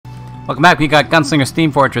Welcome back. We got Gunslinger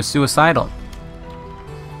Steam Fortress Suicidal.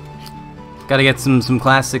 Gotta get some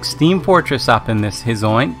classic Steam Fortress up in this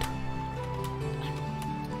hizoint.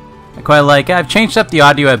 I quite like it. I've changed up the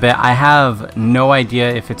audio a bit. I have no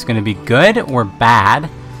idea if it's gonna be good or bad.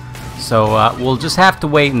 So we'll just have to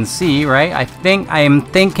wait and see, right? I am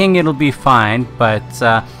thinking it'll be fine, but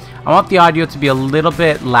I want the audio to be a little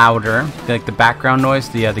bit louder, like the background noise,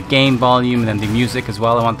 the gain volume, and then the music as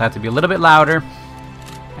well. I want that to be a little bit louder.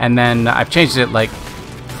 And then I've changed it like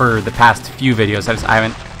for the past few videos. I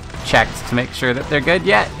haven't checked to make sure that they're good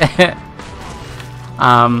yet.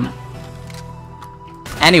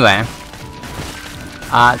 Anyway,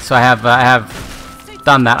 so I have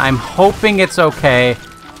done that. I'm hoping it's okay.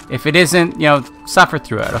 If it isn't, you know, suffer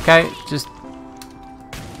through it, okay? Just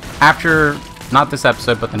after, not this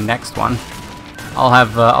episode, but the next one, I'll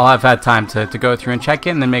have had time to go through and check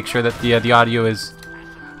it, and then make sure that the audio is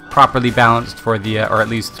properly balanced for the, or at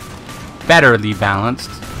least betterly balanced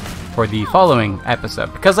for the following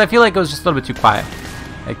episode. Because I feel like it was just a little bit too quiet.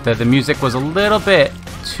 Like the music was a little bit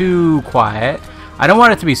too quiet. I don't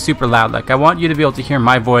want it to be super loud. Like I want you to be able to hear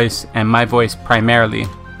my voice and my voice primarily.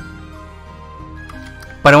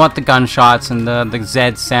 But I want the gunshots and the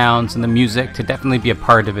Z sounds and the music to definitely be a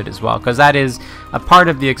part of it as well, because that is a part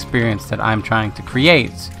of the experience that I'm trying to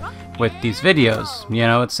create with these videos. You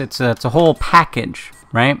know, it's a whole package,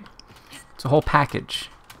 right? It's a whole package.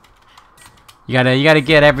 You gotta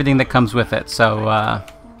get everything that comes with it. So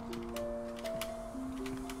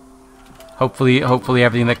hopefully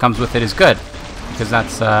everything that comes with it is good, because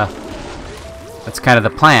that's kind of the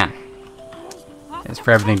plan. Is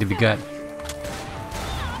for everything to be good.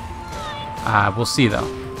 We'll see though.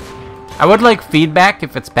 I would like feedback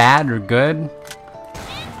if it's bad or good.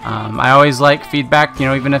 I always like feedback, you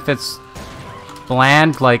know, even if it's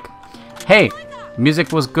bland, like, hey,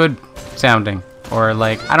 music was good sounding, or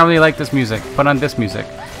like, I don't really like this music, put on this music.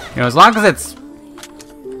 You know, as long as it's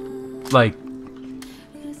like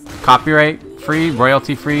copyright free,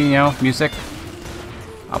 royalty free, you know, music,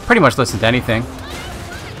 I'll pretty much listen to anything.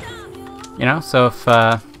 You know, so if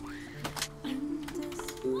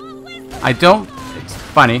I don't, it's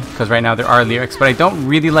funny because right now there are lyrics, but I don't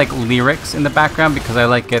really like lyrics in the background because I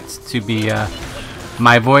like it to be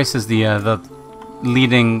my voice is the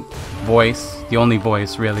leading voice, the only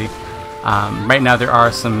voice really. Right now there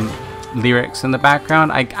are some lyrics in the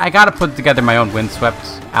background. I gotta put together my own Windswept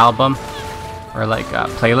album or like a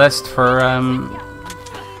playlist for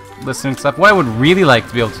listening to stuff. What I would really like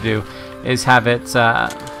to be able to do is have it a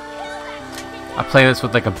playlist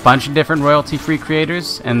with like a bunch of different royalty-free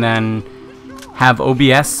creators, and then have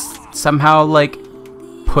OBS somehow like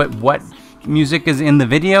put what music is in the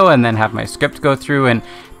video, and then have my script go through and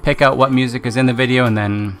pick out what music is in the video, and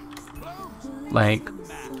then like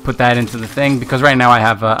put that into the thing. Because right now I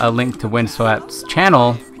have a link to Windswept's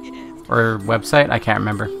channel or website, I can't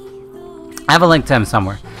remember. I have a link to him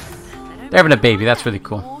somewhere. They're having a baby, that's really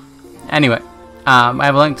cool. Anyway, I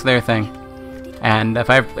have a link to their thing. And if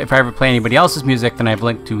I ever play anybody else's music, then I have a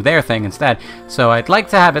link to their thing instead. So I'd like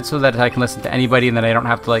to have it so that I can listen to anybody, and then I don't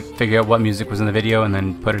have to like figure out what music was in the video and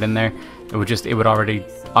then put it in there. It would already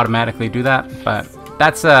automatically do that. But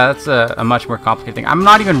that's a much more complicated thing. I'm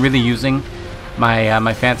not even really using my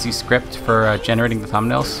my fancy script for generating the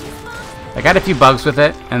thumbnails. I got a few bugs with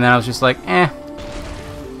it, and then I was just like, I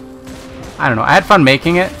don't know. I had fun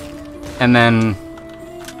making it, and then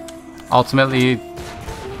ultimately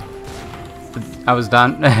I was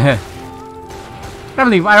done.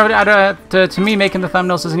 To me, making the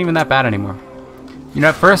thumbnails isn't even that bad anymore. You know,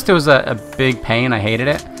 at first it was a big pain. I hated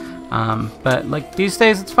it, but like these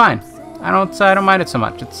days, it's fine. I don't mind it so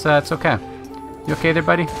much. It's okay. You okay there,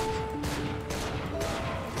 buddy?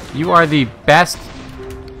 You are the best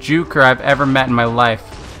juker I've ever met in my life.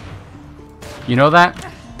 You know that?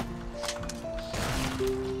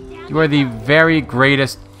 You are the very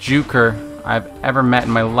greatest juker I've ever met in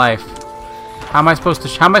my life. How am I supposed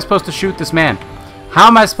to shoot this man? How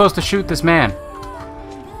am I supposed to shoot this man?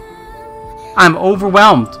 I'm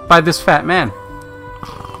overwhelmed by this fat man.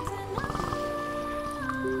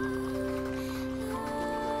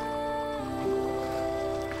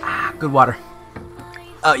 Ah, good water.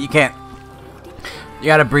 Oh, you can't. You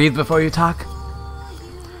gotta breathe before you talk.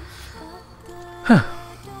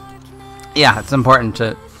 Yeah, it's important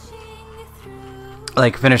to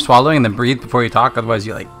like finish swallowing and then breathe before you talk, otherwise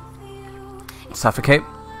you like suffocate,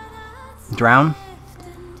 drown,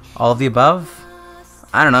 all of the above.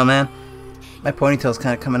 I don't know, man. My ponytail's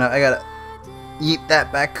kind of coming out. I gotta yeet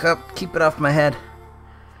that back up, keep it off my head,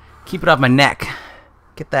 keep it off my neck,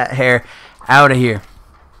 get that hair out of here.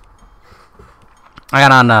 I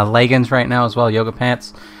got on leggings right now as well, yoga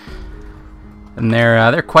pants. And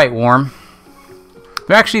they're quite warm.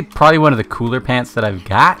 They're actually probably one of the cooler pants that I've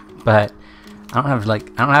got, but I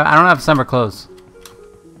don't have summer clothes.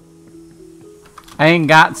 I ain't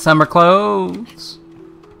got summer clothes.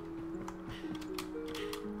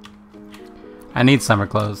 I need summer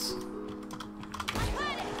clothes.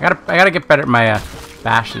 I gotta get better at my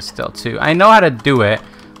bashes still too. I know how to do it.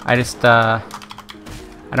 I just I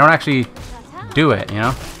don't actually do it, you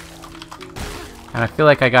know. And I feel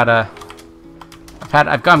like I gotta.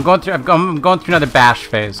 I'm going through another bash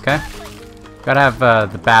phase. Okay, gotta have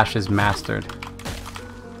the bashes mastered.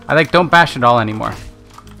 I don't bash at all anymore.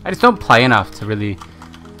 I just don't play enough to really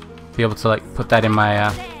be able to like put that in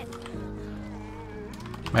my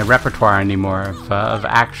my repertoire anymore of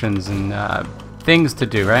actions and things to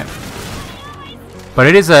do, right? But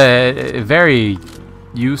it is a very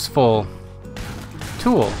useful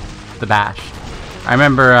tool, the bash. I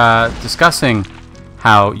remember discussing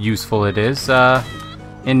how useful it is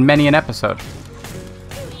in many an episode.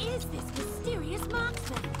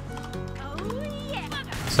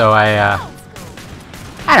 So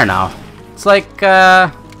I don't know. It's like,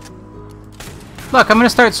 look, I'm gonna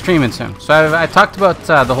start streaming soon. So I talked about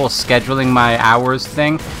the whole scheduling my hours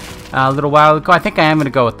thing a little while ago. I think I am gonna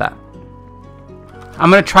go with that. I'm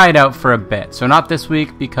gonna try it out for a bit. So not this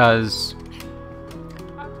week because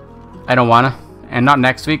I don't wanna, and not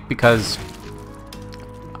next week because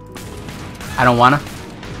I don't wanna.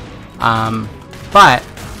 But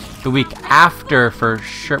the week after for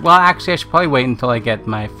sure. Well, actually, I should probably wait until I get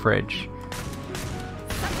my fridge.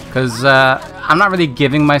 Because I'm not really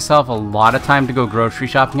giving myself a lot of time to go grocery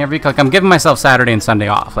shopping every week. Like, I'm giving myself Saturday and Sunday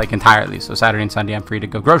off, like, entirely. So Saturday and Sunday I'm free to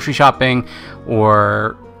go grocery shopping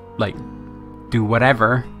or, like, do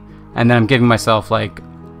whatever. And then I'm giving myself, like,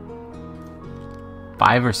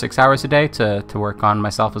 5 or 6 hours a day to work on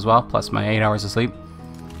myself as well, plus my 8 hours of sleep.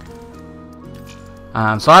 So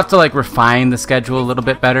I'll have to, like, refine the schedule a little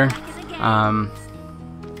bit better.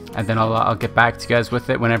 And then I'll get back to you guys with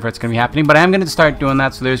it whenever it's going to be happening. But I am going to start doing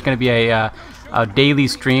that. So there's going to be a daily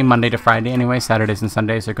stream Monday to Friday anyway. Saturdays and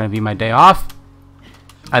Sundays are going to be my day off.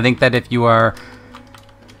 I think that if you are,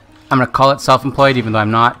 I'm going to call it self-employed even though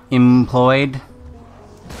I'm not employed.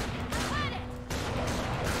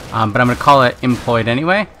 But I'm going to call it employed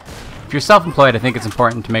anyway. If you're self-employed, I think it's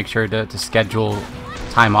important to make sure to schedule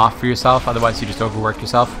time off for yourself. Otherwise you just overwork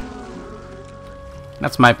yourself.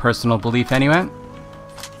 That's my personal belief anyway.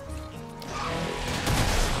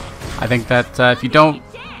 I think that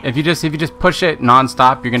if you just push it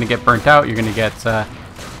non-stop, you're gonna get burnt out. You're gonna get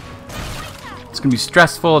it's gonna be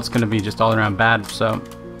stressful. It's gonna be just all around bad. So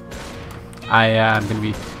I'm gonna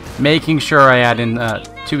be making sure I add in a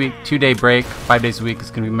 2-day break. 5 days a week is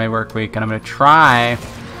gonna be my work week, and I'm gonna try,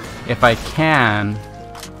 if I can,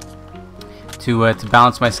 to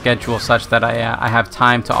balance my schedule such that I have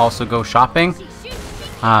time to also go shopping,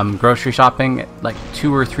 grocery shopping, like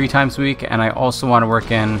 2 or 3 times a week, and I also want to work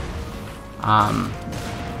in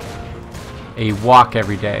a walk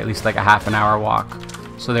every day, at least like a half an hour walk.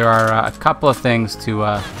 So there are a couple of things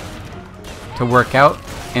to work out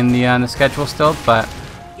in the schedule still, but I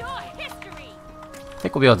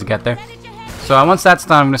think we'll be able to get there. So once that's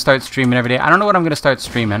done, I'm going to start streaming every day. I don't know what I'm going to start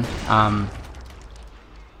streaming,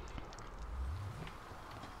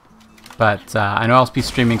 but I know I'll be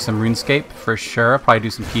streaming some RuneScape for sure. I'll probably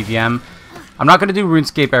do some PVM. I'm not going to do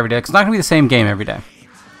RuneScape every day. It's not going to be the same game every day.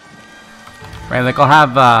 Right, like I'll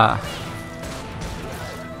have,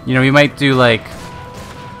 you know, we might do like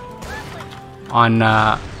on,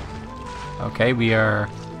 okay, we are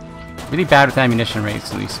really bad with ammunition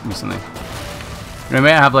rates, at least recently. You know, we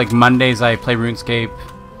might have like Mondays I play RuneScape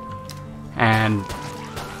and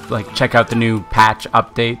like check out the new patch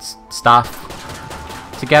updates stuff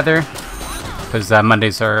together, because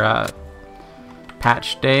Mondays are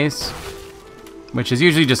patch days, which is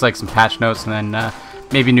usually just like some patch notes and then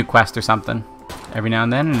maybe a new quest or something every now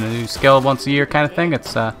and then, and a new skill once a year kind of thing.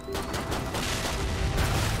 It's not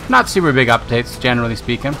super big updates, generally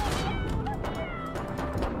speaking.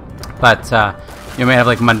 But you may have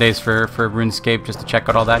like Mondays for RuneScape just to check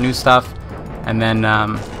out all that new stuff, and then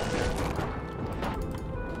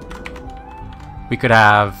we could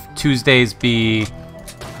have Tuesdays be.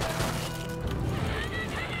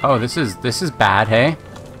 Oh, this is bad, hey?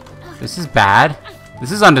 This is bad.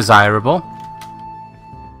 This is undesirable.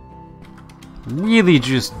 Really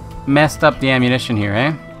just messed up the ammunition here,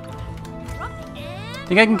 eh?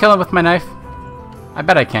 Think I can kill him with my knife? I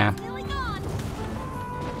bet I can.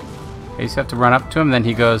 Okay, you just have to run up to him, then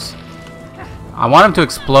he goes... I want him to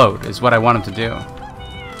explode, is what I want him to do.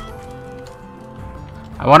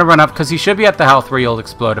 I want to run up, because he should be at the health where he'll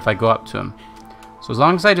explode if I go up to him. So as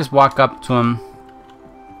long as I just walk up to him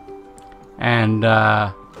and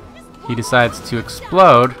he decides to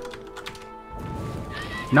explode.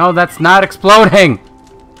 No, that's not exploding!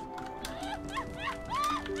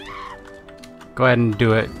 Go ahead and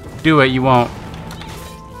do it. Do it, you won't.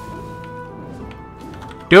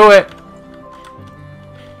 Do it!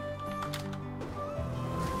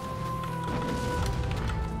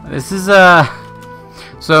 This is,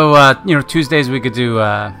 so, you know, Tuesdays we could do,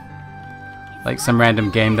 like some random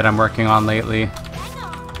game that I'm working on lately.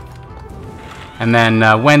 And then,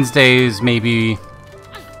 Wednesdays, maybe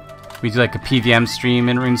we do like a PVM stream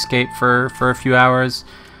in RuneScape for a few hours.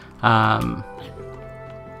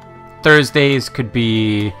 Thursdays could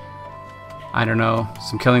be, I don't know,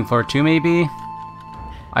 some Killing Floor 2 maybe.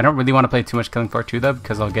 I don't really want to play too much Killing Floor 2 though,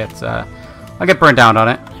 because I'll get burnt out on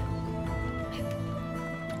it.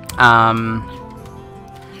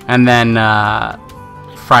 And then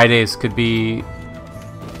Fridays could be,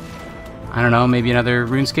 I don't know, maybe another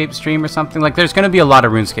RuneScape stream or something. Like, there's going to be a lot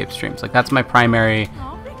of RuneScape streams. Like, that's my primary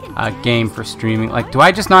game for streaming. Like, do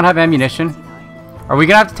I just not have ammunition? Are we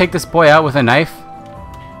going to have to take this boy out with a knife?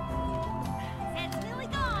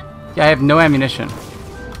 Yeah, I have no ammunition.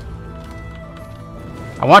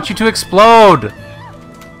 I want you to explode!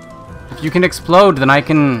 If you can explode, then I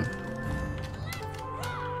can...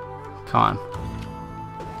 Come on.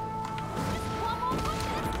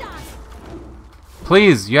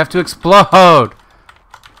 Please, you have to explode!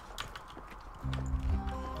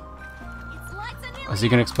 Is he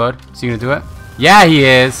gonna explode? Is he gonna do it? Yeah, he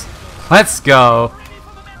is! Let's go!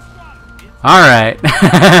 Alright.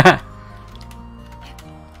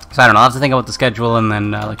 So I don't know, I'll have to think about the schedule and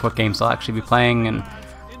then like what games I'll actually be playing and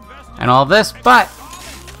all this, but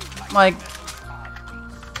like,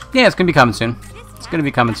 yeah, it's gonna be coming soon. It's gonna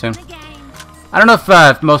be coming soon. I don't know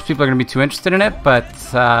if most people are gonna be too interested in it, but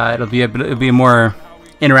it'll be a more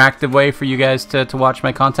interactive way for you guys to watch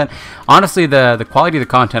my content. Honestly, the quality of the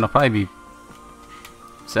content will probably be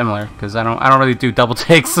similar because I don't really do double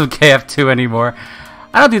takes of KF2 anymore.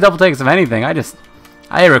 I don't do double takes of anything.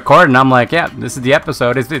 I record and I'm like, yeah, this is the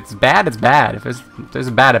episode. If it's bad, it's bad. If there's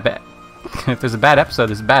a bad if there's a bad episode,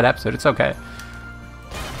 there's a bad episode. It's okay.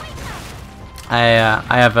 I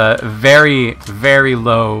have a very, very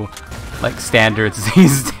low like standards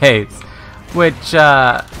these days, which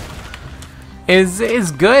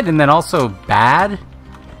is good and then also bad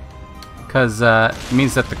because it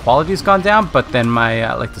means that the quality's gone down, but then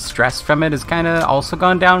my like the stress from it has kind of also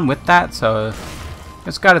gone down with that. So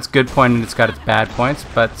it's got its good point and it's got its bad points,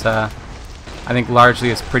 but I think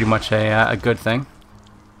largely it's pretty much a good thing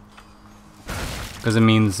because it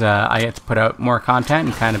means I get to put out more content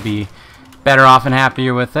and kind of be better off and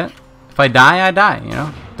happier with it. If I die, I die, you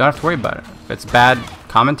know? Don't have to worry about it. If it's bad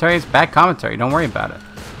commentary, it's bad commentary. Don't worry about it.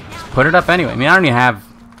 Just put it up anyway. I mean, I don't even have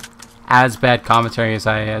as bad commentary as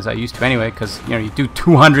I used to anyway, because, you know, you do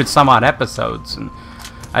 200 some odd episodes, and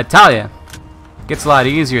I tell you, it gets a lot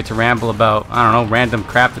easier to ramble about, I don't know, random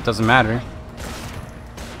crap that doesn't matter.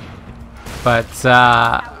 But,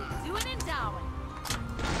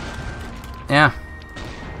 yeah.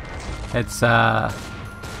 It's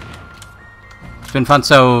been fun.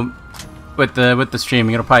 So with the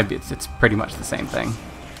streaming, it'll probably be it's pretty much the same thing.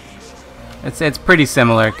 It's pretty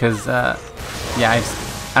similar because yeah,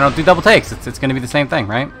 I don't do double takes. It's gonna be the same thing,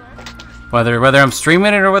 right? Whether I'm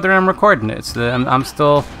streaming it or whether I'm recording it, I'm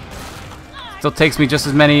still takes me just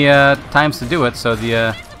as many times to do it. So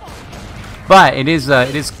but it is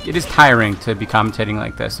tiring to be commentating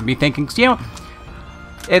like this and be thinking, you know.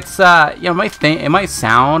 It's you know, it might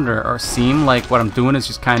sound or seem like what I'm doing is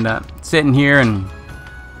just kind of sitting here and,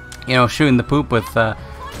 you know, shooting the poop with a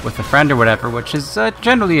friend or whatever, which is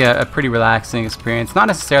generally a pretty relaxing experience. Not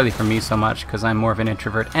necessarily for me so much because I'm more of an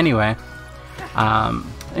introvert anyway. I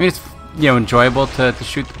mean, it's, you know, enjoyable to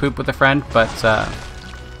shoot the poop with a friend, but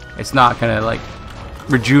it's not gonna like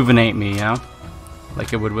rejuvenate me, you know,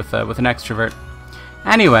 like it would with an extrovert.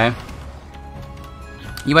 Anyway.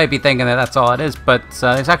 You might be thinking that that's all it is, but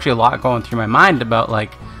there's actually a lot going through my mind about,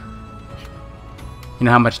 like, you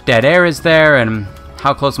know, how much dead air is there and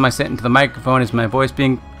how close am I sitting to the microphone? Is my voice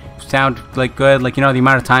being sound like good? Like, you know, the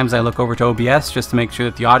amount of times I look over to OBS just to make sure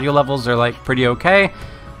that the audio levels are like pretty okay.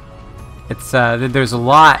 It's there's a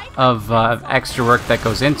lot of extra work that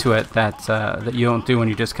goes into it that you don't do when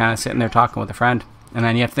you're just kind of sitting there talking with a friend. And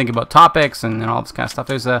then you have to think about topics and all this kind of stuff.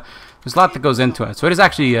 There's a lot that goes into it. So it is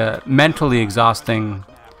actually mentally exhausting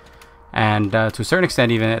and to a certain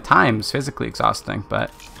extent even at times physically exhausting.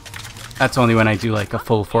 But that's only when I do like a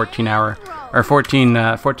full 14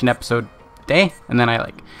 episode day. And then I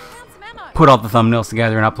like put all the thumbnails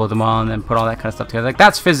together and upload them all and then put all that kind of stuff together. Like,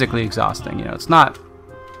 that's physically exhausting, you know. It's not,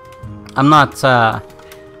 I'm not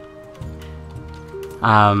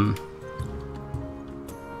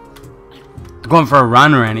going for a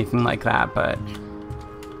run or anything like that, but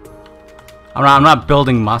I'm not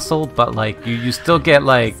building muscle, but like you still get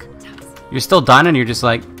like, you're still done and you're just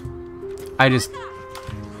like, I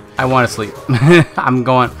want to sleep. I'm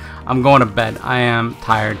going to bed. I am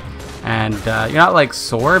tired. And you're not like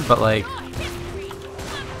sore, but like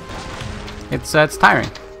it's tiring.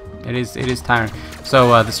 It is tiring.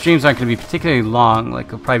 So the streams aren't going to be particularly long. Like,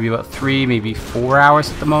 it'll probably be about 3, maybe 4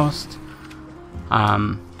 hours at the most.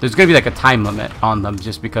 There's going to be like a time limit on them,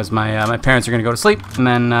 just because my parents are going to go to sleep, and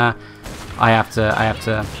then I have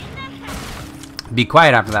to be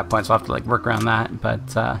quiet after that point. So I'll have to like work around that. But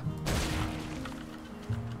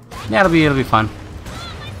yeah, it'll be fun.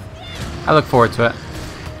 I look forward to it.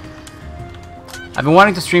 I've been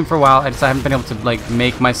wanting to stream for a while. I just haven't been able to like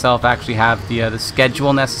make myself actually have the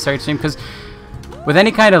schedule necessary to stream, because with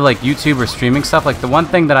any kind of like YouTube or streaming stuff, like the one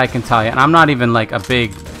thing that I can tell you, and I'm not even like a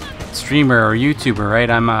big streamer or YouTuber, right?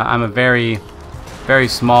 I'm a very, very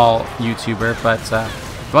small YouTuber, but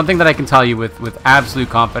one thing that I can tell you with absolute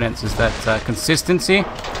confidence is that consistency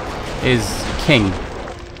is king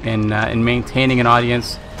in maintaining an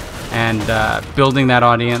audience and building that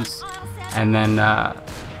audience, and then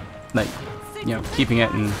like, you know, keeping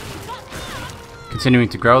it and continuing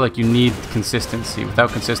to grow. Like, you need consistency.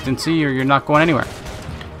 Without consistency, you're not going anywhere.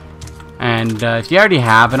 And if you already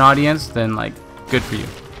have an audience, then like, good for you.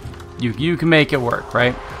 You can make it work,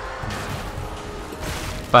 right?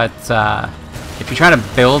 But if you're trying to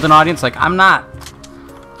build an audience, like I'm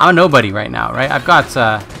a nobody right now, right? I've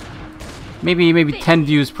got maybe 10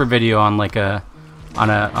 views per video on like on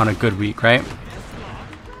a good week, right?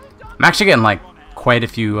 I'm actually getting like quite a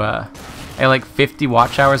few. I like 50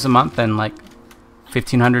 watch hours a month and like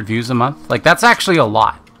 1,500 views a month. Like, that's actually a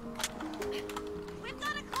lot.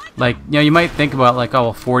 Like, you know, you might think about like, oh,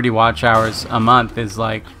 well, 40 watch hours a month is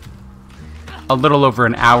like a little over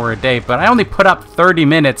an hour a day, but I only put up 30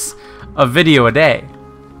 minutes of video a day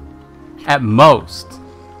at most,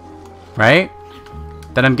 right?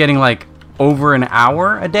 That I'm getting like over an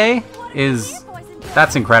hour a day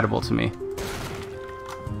that's incredible to me.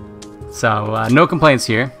 So no complaints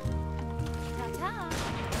here.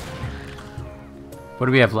 What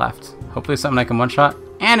do we have left? Hopefully something I can one-shot.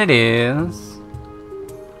 And it is.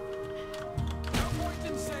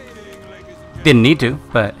 Didn't need to,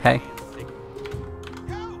 but hey.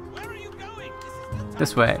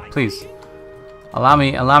 This way, please. Allow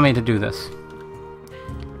me to do this.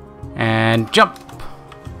 And jump.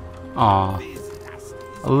 Aw.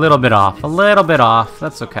 A little bit off. A little bit off.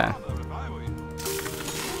 That's okay.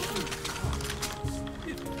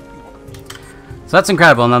 So that's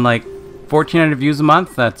incredible. And then like 1,400 views a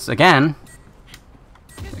month, that's, again,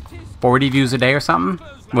 40 views a day or something.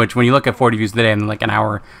 Which, when you look at 40 views a day in like an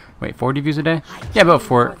hour, wait, 40 views a day? Yeah, about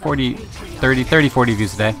 40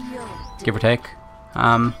 views a day, give or take.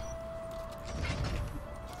 And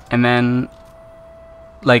then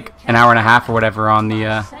like an hour and a half or whatever on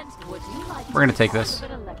the, we're gonna take this.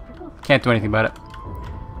 Can't do anything about it.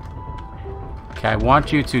 Okay, I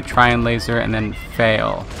want you to try and laser and then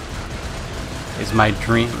fail. Is my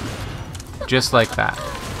dream. Just like that.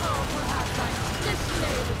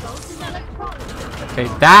 Okay,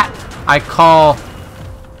 that I call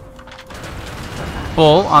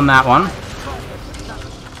bull on that one.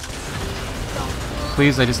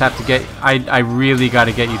 Please, I just have to get, I really got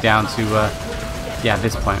to get you down to, yeah,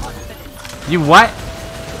 this point. You what?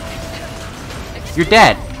 You're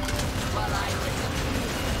dead.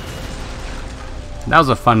 That was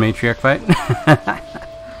a fun matriarch fight.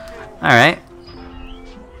 Alright.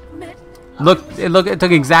 It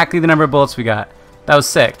took exactly the number of bullets we got. That was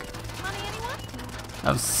sick.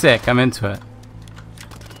 That was sick. I'm into it.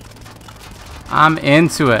 I'm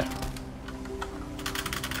into it.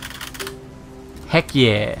 Heck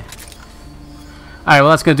yeah. Alright, well,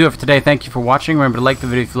 that's going to do it for today. Thank you for watching. Remember to like the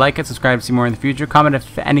video if you like it. Subscribe to see more in the future. Comment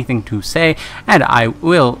if anything to say. And I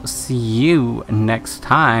will see you next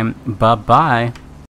time. Bye-bye.